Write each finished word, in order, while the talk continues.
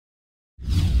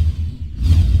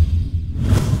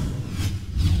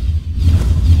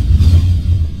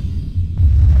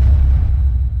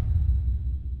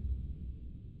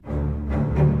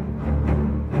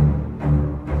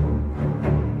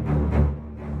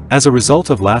As a result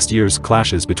of last year's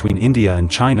clashes between India and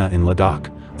China in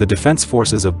Ladakh, the defense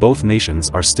forces of both nations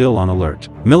are still on alert.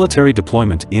 Military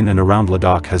deployment in and around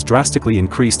Ladakh has drastically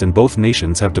increased, and both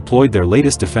nations have deployed their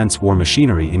latest defense war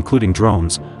machinery, including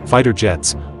drones, fighter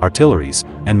jets, artilleries,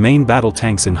 and main battle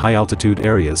tanks in high-altitude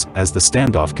areas as the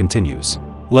standoff continues.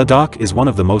 Ladakh is one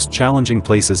of the most challenging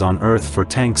places on Earth for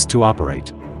tanks to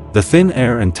operate. The thin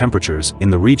air and temperatures in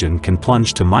the region can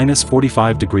plunge to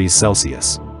 -45 degrees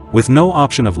Celsius. With no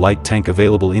option of light tank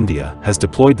available, India has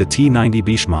deployed the T-90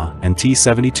 Bhishma and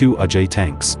T-72 Ajeya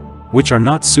tanks, which are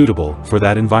not suitable for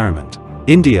that environment.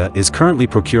 India is currently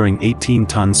procuring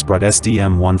 18-ton Sprut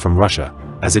SDM1 from Russia,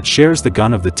 as it shares the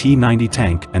gun of the T-90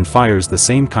 tank and fires the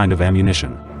same kind of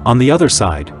ammunition. On the other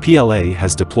side, PLA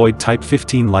has deployed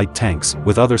Type-15 light tanks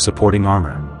with other supporting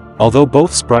armor. Although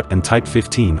both Sprut and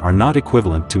Type-15 are not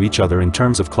equivalent to each other in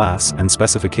terms of class and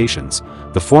specifications,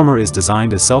 the former is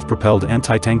designed as self-propelled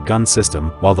anti-tank gun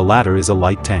system while the latter is a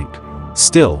light tank.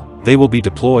 Still, they will be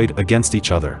deployed against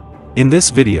each other. In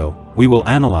this video, we will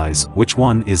analyze which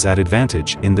one is at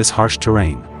advantage in this harsh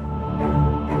terrain.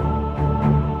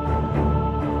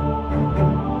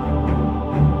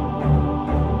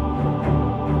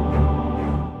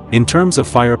 In terms of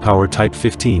firepower,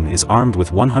 Type-15 is armed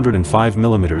with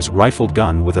 105mm rifled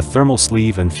gun with a thermal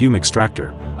sleeve and fume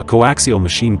extractor, a coaxial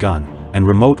machine gun, and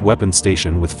remote weapon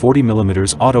station with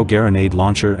 40mm auto grenade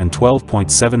launcher and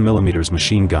 12.7mm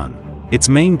machine gun. Its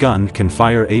main gun can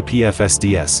fire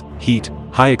APF-SDS, heat,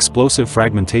 high explosive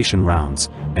fragmentation rounds,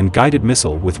 and guided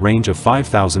missile with range of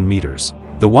 5,000 meters.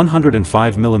 The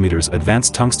 105mm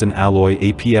advanced tungsten alloy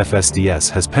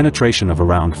APF-SDS has penetration of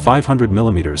around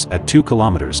 500mm at 2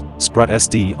 km. Sprut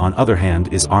SD, on other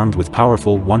hand, is armed with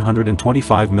powerful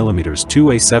 125mm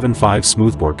 2A75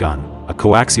 smoothbore gun, a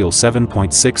coaxial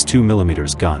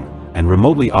 7.62mm gun, and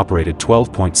remotely operated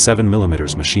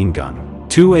 12.7mm machine gun.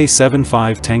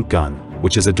 2A75 tank gun,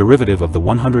 which is a derivative of the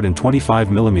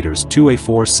 125mm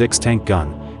 2A46 tank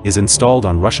gun, is installed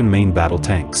on Russian main battle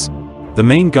tanks. The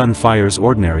main gun fires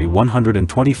ordinary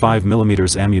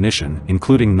 125mm ammunition,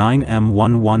 including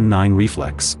 9M119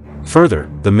 reflex. Further,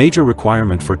 the major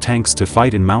requirement for tanks to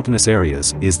fight in mountainous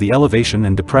areas is the elevation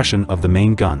and depression of the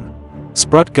main gun.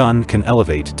 Sprut gun can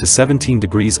elevate to 17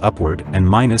 degrees upward and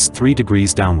 -3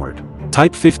 degrees downward.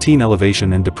 Type-15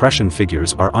 elevation and depression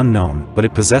figures are unknown, but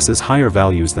it possesses higher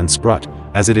values than Sprut,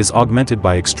 as it is augmented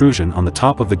by extrusion on the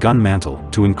top of the gun mantle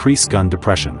to increase gun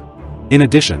depression. In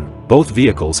addition, both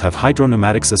vehicles have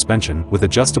hydropneumatic suspension with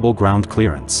adjustable ground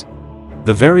clearance.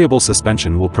 The variable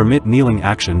suspension will permit kneeling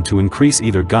action to increase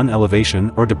either gun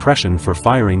elevation or depression for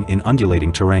firing in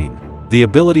undulating terrain. The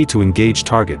ability to engage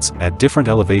targets at different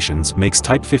elevations makes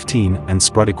Type-15 and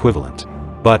Sprut equivalent.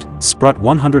 But, Sprut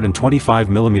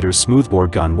 125mm smoothbore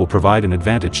gun will provide an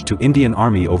advantage to Indian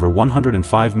Army over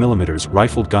 105mm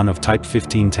rifled gun of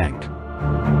Type-15 tank.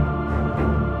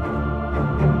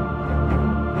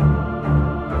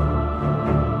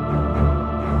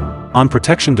 On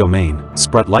protection domain,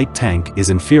 Sprut light tank is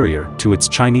inferior to its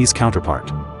Chinese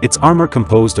counterpart. Its armor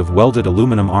composed of welded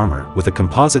aluminum armor with a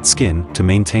composite skin to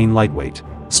maintain lightweight.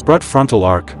 Sprut frontal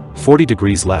arc, 40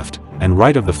 degrees left and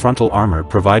right of the frontal armor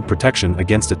provide protection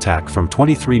against attack from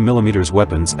 23mm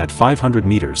weapons at 500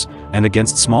 meters, and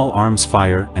against small arms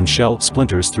fire and shell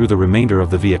splinters through the remainder of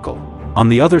the vehicle. On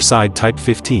the other side,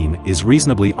 Type-15 is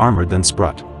reasonably armored than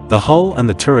Sprut. The hull and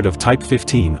the turret of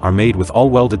Type-15 are made with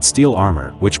all-welded steel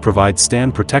armor which provides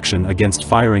stand protection against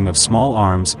firing of small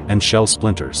arms and shell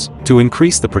splinters. To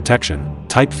increase the protection,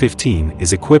 Type-15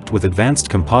 is equipped with advanced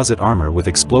composite armor with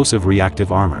explosive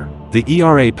reactive armor. The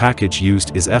ERA package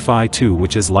used is Fi2,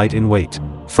 which is light in weight.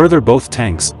 Further, both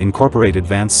tanks incorporate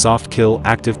advanced soft kill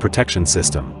active protection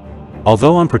system.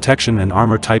 Although on protection and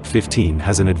armor, Type-15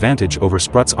 has an advantage over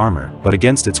Sprut's armor, but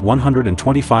against its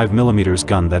 125mm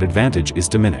gun that advantage is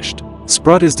diminished.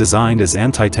 Sprut is designed as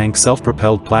anti-tank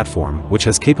self-propelled platform which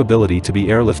has capability to be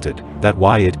airlifted, that's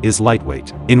why it is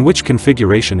lightweight. In which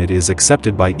configuration it is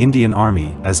accepted by Indian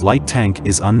Army as light tank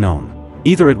is unknown.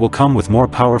 Either it will come with more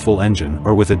powerful engine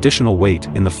or with additional weight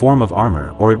in the form of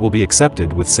armor, or it will be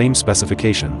accepted with same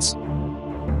specifications.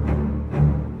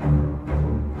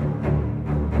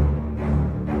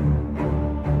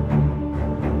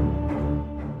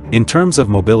 In terms of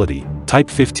mobility,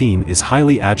 Type-15 is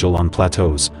highly agile on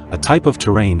plateaus, a type of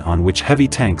terrain on which heavy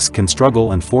tanks can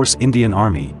struggle and force Indian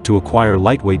Army to acquire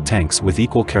lightweight tanks with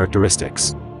equal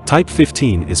characteristics.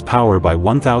 Type-15 is powered by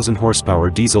 1000 horsepower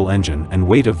diesel engine and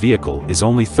weight of vehicle is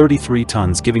only 33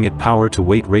 tons, giving it power to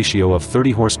weight ratio of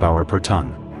 30 horsepower per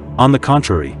ton. On the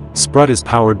contrary, Sprut is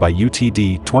powered by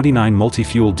UTD-29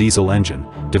 multi-fuel diesel engine,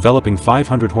 developing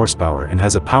 500 horsepower and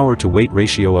has a power-to-weight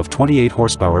ratio of 28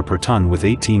 horsepower per ton with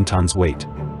 18 tons weight.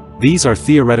 These are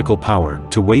theoretical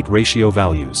power-to-weight ratio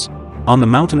values. On the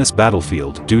mountainous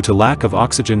battlefield, due to lack of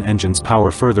oxygen, engine's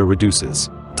power further reduces.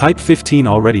 Type-15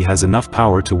 already has enough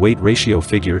power-to-weight ratio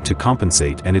figure to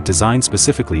compensate, and it designed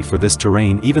specifically for this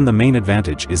terrain. Even the main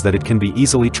advantage is that it can be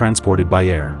easily transported by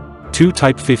air. 2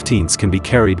 Type-15s can be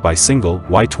carried by single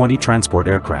Y-20 transport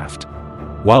aircraft.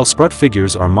 While Sprut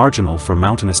figures are marginal for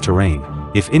mountainous terrain,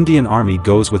 if Indian Army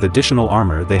goes with additional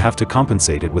armor, they have to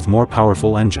compensate it with more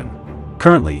powerful engine.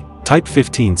 Currently,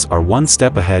 Type-15s are one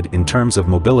step ahead in terms of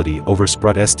mobility over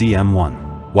Sprut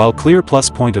SDM1. While clear plus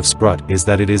point of Sprut is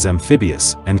that it is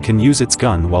amphibious and can use its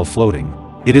gun while floating.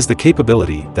 It is the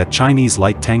capability that Chinese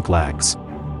light tank lags.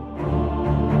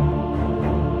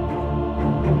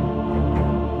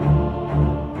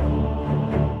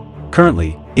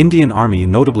 Currently, Indian Army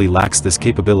notably lacks this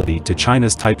capability to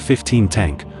China's Type-15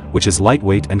 tank, which is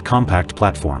lightweight and compact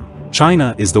platform.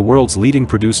 China is the world's leading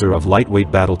producer of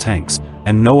lightweight battle tanks,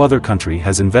 and no other country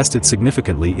has invested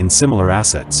significantly in similar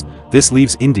assets. This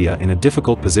leaves India in a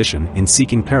difficult position in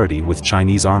seeking parity with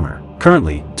Chinese armor.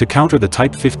 Currently, to counter the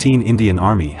Type-15, Indian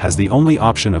Army has the only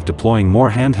option of deploying more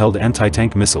handheld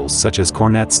anti-tank missiles such as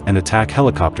cornets and attack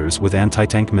helicopters with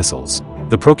anti-tank missiles.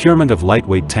 The procurement of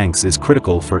lightweight tanks is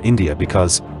critical for India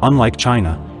because, unlike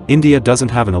China, India doesn't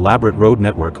have an elaborate road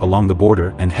network along the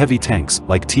border, and heavy tanks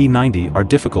like T-90 are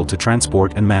difficult to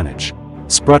transport and manage.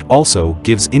 Sprut also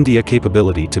gives India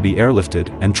capability to be airlifted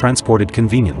and transported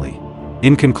conveniently.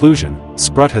 In conclusion,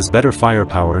 Sprut has better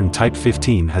firepower and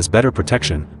Type-15 has better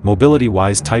protection.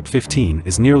 Mobility-wise, Type-15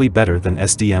 is nearly better than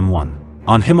SDM1.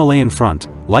 On Himalayan front,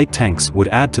 light tanks would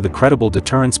add to the credible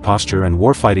deterrence posture and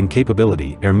warfighting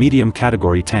capability air medium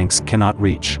category tanks cannot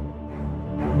reach.